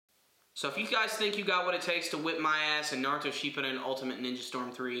So if you guys think you got what it takes to whip my ass in Naruto Shippuden Ultimate Ninja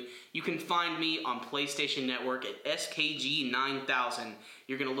Storm 3, you can find me on PlayStation Network at SKG9000.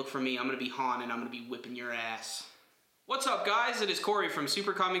 You're going to look for me, I'm going to be Han, and I'm going to be whipping your ass. What's up guys, it is Corey from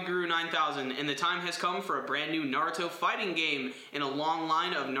SuperKamiGuru9000, and the time has come for a brand new Naruto fighting game. In a long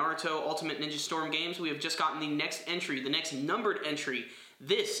line of Naruto Ultimate Ninja Storm games, we have just gotten the next entry, the next numbered entry.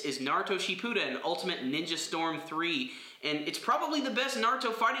 This is Naruto Shippuden Ultimate Ninja Storm 3, and it's probably the best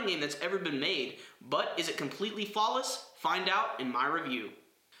Naruto fighting game that's ever been made. But is it completely flawless? Find out in my review.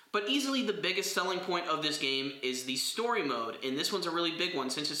 But easily the biggest selling point of this game is the story mode, and this one's a really big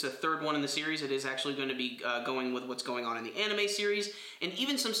one. Since it's the third one in the series, it is actually going to be going with what's going on in the anime series, and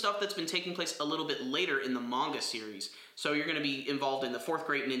even some stuff that's been taking place a little bit later in the manga series. So you're going to be involved in the 4th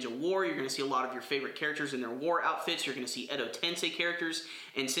Great Ninja War, you're going to see a lot of your favorite characters in their war outfits, you're going to see Edo Tensei characters,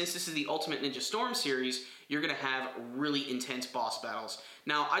 and since this is the Ultimate Ninja Storm series, you're going to have really intense boss battles.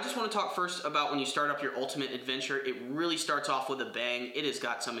 Now, I just want to talk first about when you start up your ultimate adventure. It really starts off with a bang. It has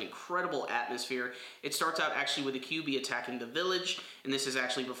got some incredible atmosphere. It starts out actually with the Kyuubi attacking the village, and this is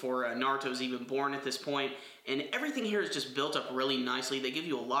actually before Naruto's even born at this point. And everything here is just built up really nicely. They give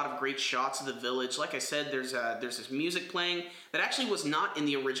you a lot of great shots of the village. Like I said, there's this music playing that actually was not in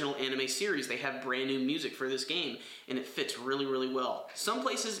the original anime series. They have brand new music for this game, and it fits really, really well. Some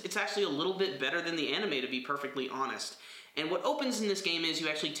places, it's actually a little bit better than the anime, to be perfectly honest. And what opens in this game is you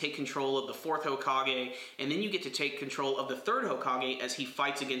actually take control of the 4th Hokage, and then you get to take control of the 3rd Hokage as he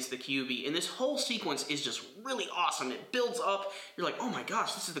fights against the Kyuubi. And this whole sequence is just really awesome. It builds up. You're like, oh my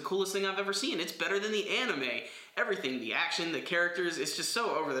gosh, this is the coolest thing I've ever seen. It's better than the anime. Everything, the action, the characters, it's just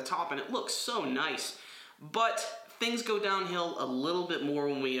so over the top, and it looks so nice. But things go downhill a little bit more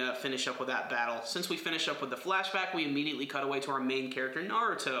when we finish up with that battle. Since we finish up with the flashback, we immediately cut away to our main character,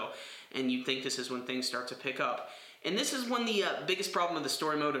 Naruto. And you'd think this is when things start to pick up. And this is when the biggest problem of the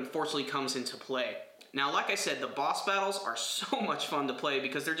story mode unfortunately comes into play. Now, like I said, the boss battles are so much fun to play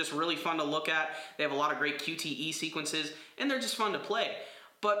because they're just really fun to look at. They have a lot of great QTE sequences, and they're just fun to play.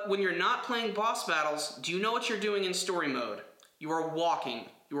 But when you're not playing boss battles, do you know what you're doing in story mode? You are walking.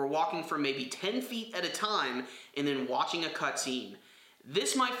 You are walking for maybe 10 feet at a time and then watching a cutscene.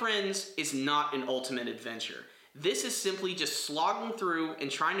 This, my friends, is not an ultimate adventure. This is simply just slogging through and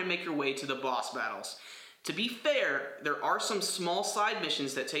trying to make your way to the boss battles. To be fair, there are some small side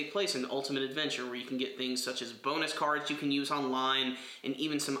missions that take place in Ultimate Adventure where you can get things such as bonus cards you can use online and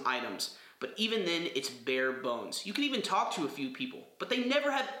even some items. But even then, it's bare bones. You can even talk to a few people, but they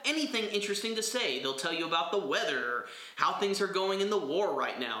never have anything interesting to say. They'll tell you about the weather or how things are going in the war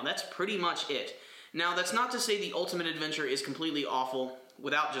right now. That's pretty much it. Now, that's not to say the Ultimate Adventure is completely awful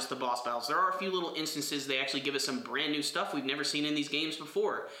without just the boss battles. There are a few little instances they actually give us some brand new stuff we've never seen in these games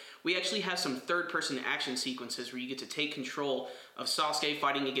before. We actually have some third-person action sequences where you get to take control of Sasuke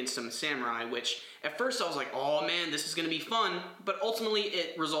fighting against some samurai, which at first I was like, oh man, this is going to be fun, but ultimately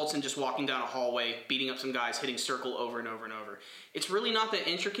it results in just walking down a hallway, beating up some guys, hitting circle over and over and over. It's really not that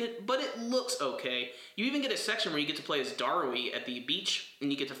intricate, but it looks okay. You even get a section where you get to play as Darui at the beach,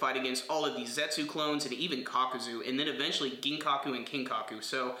 and you get to fight against all of these Zetsu clones and even Kakuzu, and then eventually Ginkaku and Kinkaku.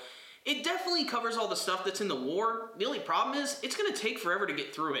 So it definitely covers all the stuff that's in the war. The only problem is, it's going to take forever to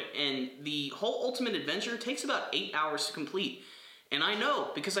get through it, and the whole Ultimate Adventure takes about 8 hours to complete. And I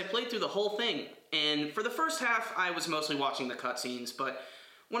know, because I played through the whole thing, and for the first half, I was mostly watching the cutscenes, but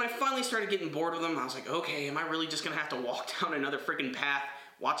when I finally started getting bored with them, I was like, okay, am I really just going to have to walk down another freaking path,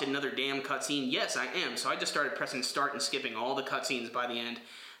 watch another damn cutscene? Yes, I am. So I just started pressing start and skipping all the cutscenes by the end.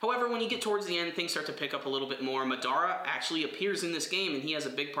 However, when you get towards the end, things start to pick up a little bit more. Madara actually appears in this game, and he has a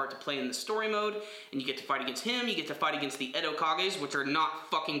big part to play in the story mode, and you get to fight against him, you get to fight against the Edo Kages, which are not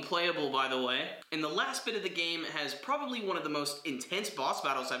fucking playable, by the way. And the last bit of the game has probably one of the most intense boss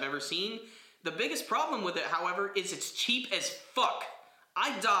battles I've ever seen. The biggest problem with it, however, is it's cheap as fuck.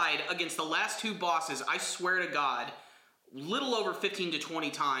 I died against the last 2 bosses, I swear to God, little over 15 to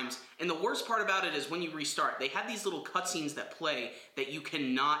 20 times, and the worst part about it is when you restart, they have these little cutscenes that play that you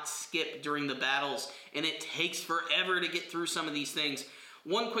cannot skip during the battles, and it takes forever to get through some of these things.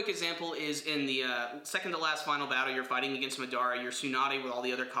 One quick example is in the second to last final battle, you're fighting against Madara, you're Tsunade with all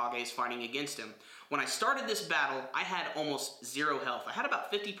the other Kages fighting against him. When I started this battle, I had almost 0 health. I had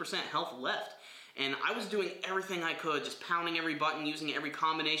about 50% health left. And I was doing everything I could, just pounding every button, using every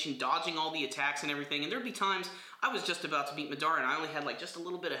combination, dodging all the attacks and everything. And there'd be times I was just about to beat Madara and I only had like just a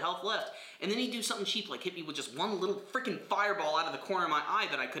little bit of health left. And then he'd do something cheap, like hit me with just one little freaking fireball out of the corner of my eye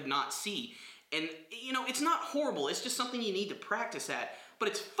that I could not see. And, you know, it's not horrible. It's just something you need to practice at. But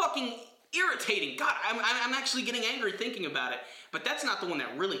it's fucking irritating. God, I'm actually getting angry thinking about it. But that's not the one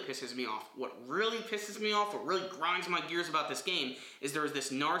that really pisses me off. What really pisses me off, what really grinds my gears about this game, is there was this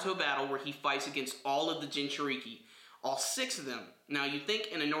Naruto battle where he fights against all of the Jinchuriki. All 6 of them. Now, you think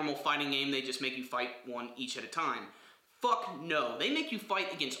in a normal fighting game, they just make you fight one each at a time. Fuck no. They make you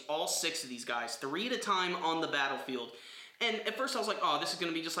fight against all 6 of these guys, 3 at a time on the battlefield. And at first I was like, oh, this is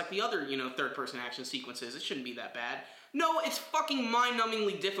going to be just like the other, third-person action sequences. It shouldn't be that bad. No, it's fucking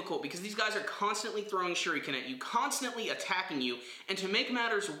mind-numbingly difficult because these guys are constantly throwing shuriken at you, constantly attacking you, and to make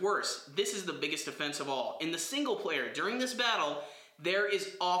matters worse, this is the biggest offense of all. In the single player, during this battle, there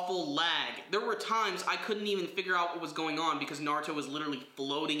is awful lag. There were times I couldn't even figure out what was going on because Naruto was literally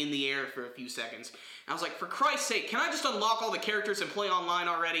floating in the air for a few seconds. And I was like, for Christ's sake, can I just unlock all the characters and play online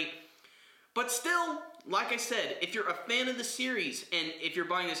already? But still, like I said, if you're a fan of the series, and if you're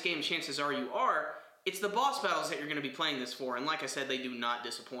buying this game, chances are you are, it's the boss battles that you're going to be playing this for, and like I said, they do not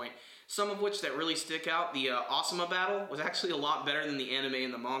disappoint. Some of which that really stick out, the Asuma battle was actually a lot better than the anime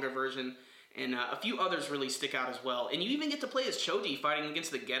and the manga version, and a few others really stick out as well. And you even get to play as Choji fighting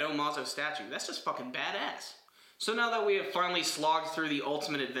against the Ghetto Mazo statue. That's just fucking badass. So now that we have finally slogged through the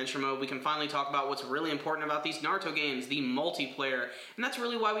Ultimate Adventure Mode, we can finally talk about what's really important about these Naruto games, the multiplayer. And that's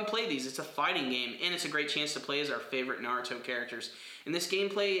really why we play these. It's a fighting game, and it's a great chance to play as our favorite Naruto characters. And this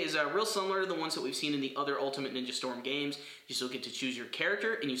gameplay is real similar to the ones that we've seen in the other Ultimate Ninja Storm games. You still get to choose your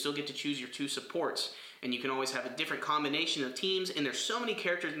character, and you still get to choose your 2 supports. And you can always have a different combination of teams, and there's so many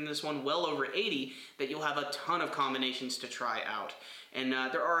characters in this one, well over 80, that you'll have a ton of combinations to try out. And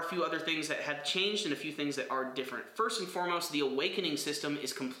there are a few other things that have changed and a few things that are different. First and foremost, the awakening system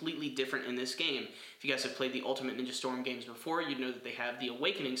is completely different in this game. If you guys have played the Ultimate Ninja Storm games before, you'd know that they have the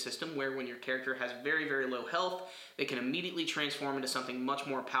awakening system where when your character has very, very low health, they can immediately transform into something much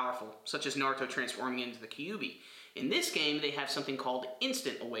more powerful, such as Naruto transforming into the Kyuubi. In this game, they have something called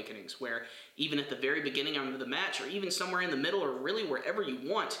instant awakenings, where even at the very beginning of the match, or even somewhere in the middle, or really wherever you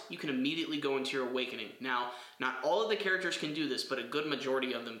want, you can immediately go into your awakening. Now, not all of the characters can do this, but a good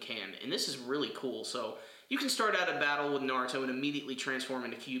majority of them can, and this is really cool. So you can start out a battle with Naruto and immediately transform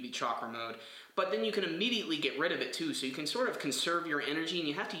into Kyuubi Chakra mode, but then you can immediately get rid of it too, so you can sort of conserve your energy, and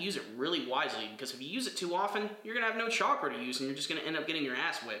you have to use it really wisely, because if you use it too often, you're going to have no chakra to use, and you're just going to end up getting your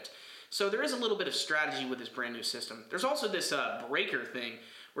ass whipped. So there is a little bit of strategy with this brand new system. There's also this breaker thing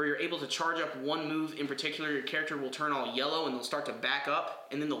where you're able to charge up one move in particular. Your character will turn all yellow and they'll start to back up,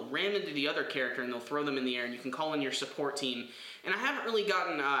 and then they'll ram into the other character and they'll throw them in the air, and you can call in your support team. And I haven't really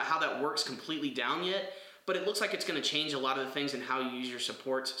gotten how that works completely down yet, but it looks like it's going to change a lot of the things in how you use your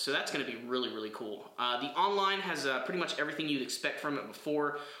supports, so that's going to be really, really cool. The online has pretty much everything you'd expect from it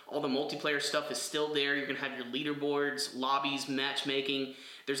before. All the multiplayer stuff is still there. You're going to have your leaderboards, lobbies, matchmaking.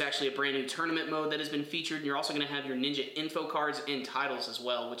 There's actually a brand new tournament mode that has been featured, and you're also going to have your ninja info cards and titles as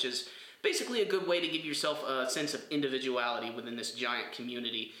well, which is basically a good way to give yourself a sense of individuality within this giant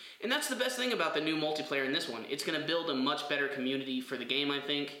community. And that's the best thing about the new multiplayer in this one. It's going to build a much better community for the game, I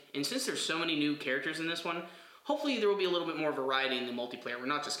think. And since there's so many new characters in this one, hopefully there will be a little bit more variety in the multiplayer. We're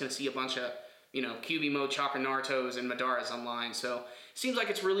not just going to see a bunch of, Kyuubi mode, Chakra Narutos, and Madaras online. So, seems like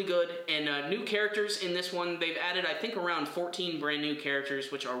it's really good. And new characters in this one, they've added, I think, around 14 brand new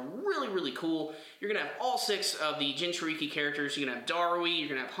characters, which are really, really cool. You're going to have all 6 of the Jinchuriki characters. You're going to have Darui, you're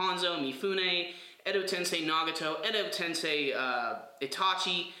going to have Hanzo, Mifune, Edo Tensei Nagato, Edo Tensei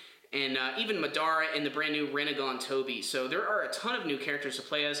Itachi, and even Madara and the brand new Renegon Tobi. So there are a ton of new characters to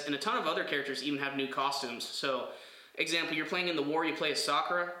play as, and a ton of other characters even have new costumes. So, example, you're playing in the war, you play as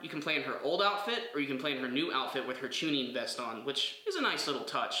Sakura, you can play in her old outfit, or you can play in her new outfit with her Chunin vest on, which is a nice little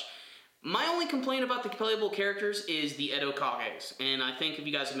touch. My only complaint about the playable characters is the Edo Kages, and I think if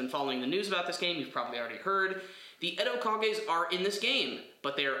you guys have been following the news about this game, you've probably already heard. The Edo Kages are in this game,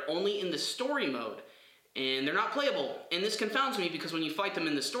 but they are only in the story mode, and they're not playable. And this confounds me because when you fight them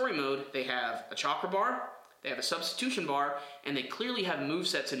in the story mode, they have a chakra bar, they have a substitution bar, and they clearly have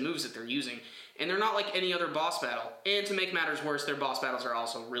movesets and moves that they're using. And they're not like any other boss battle. And to make matters worse, their boss battles are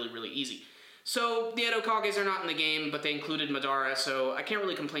also really, really easy. So the Edo Kages are not in the game, but they included Madara, so I can't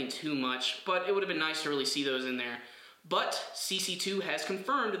really complain too much, but it would have been nice to really see those in there. But CC2 has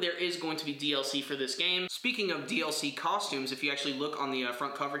confirmed there is going to be DLC for this game. Speaking of DLC costumes, if you actually look on the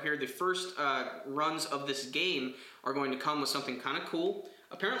front cover here, the first runs of this game are going to come with something kind of cool.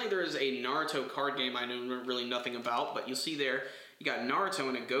 Apparently there is a Naruto card game I know really nothing about, but you'll see there, you got Naruto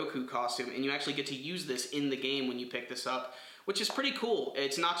in a Goku costume, and you actually get to use this in the game when you pick this up, which is pretty cool.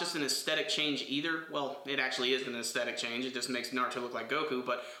 It's not just an aesthetic change either. Well, it actually is an aesthetic change. It just makes Naruto look like Goku,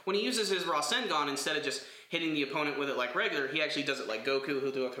 but when he uses his Rasengan, instead of just hitting the opponent with it like regular, he actually does it like Goku.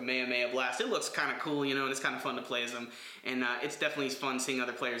 He'll do a Kamehameha blast. It looks kind of cool, you know, and it's kind of fun to play as him. And it's definitely fun seeing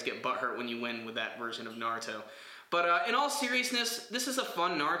other players get butthurt when you win with that version of Naruto. But in all seriousness, this is a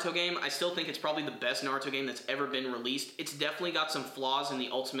fun Naruto game. I still think it's probably the best Naruto game that's ever been released. It's definitely got some flaws in the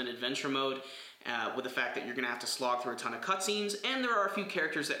Ultimate Adventure mode, with the fact that you're going to have to slog through a ton of cutscenes, and there are a few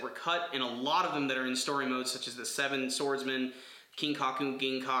characters that were cut, and a lot of them that are in story mode, such as the 7 Swordsmen, Kinkaku,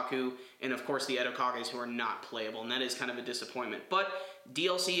 Ginkaku, and of course the Edo Kages, who are not playable, and that is kind of a disappointment. But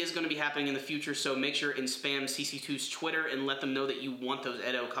DLC is going to be happening in the future, so make sure and spam CC2's Twitter and let them know that you want those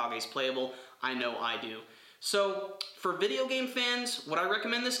Edo Kages playable. I know I do. So, for video game fans, would I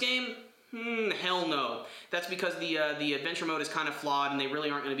recommend this game? Hell no. That's because the adventure mode is kind of flawed, and they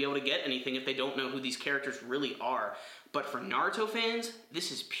really aren't going to be able to get anything if they don't know who these characters really are. But for Naruto fans,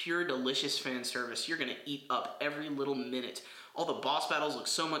 this is pure delicious fan service. You're going to eat up every little minute. All the boss battles look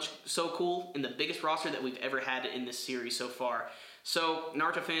so cool, and the biggest roster that we've ever had in this series so far. So,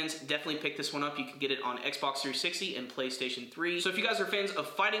 Naruto fans, definitely pick this one up. You can get it on Xbox 360 and PlayStation 3. So if you guys are fans of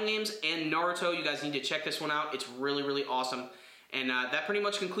fighting games and Naruto, you guys need to check this one out. It's really, really awesome. And that pretty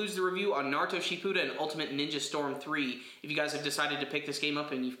much concludes the review on Naruto Shippuden and Ultimate Ninja Storm 3. If you guys have decided to pick this game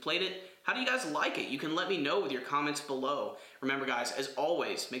up and you've played it, how do you guys like it? You can let me know with your comments below. Remember guys, as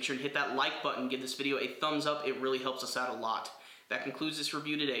always, make sure to hit that like button, give this video a thumbs up. It really helps us out a lot. That concludes this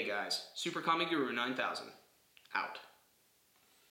review today, guys. SuperKamiGuru9000, out.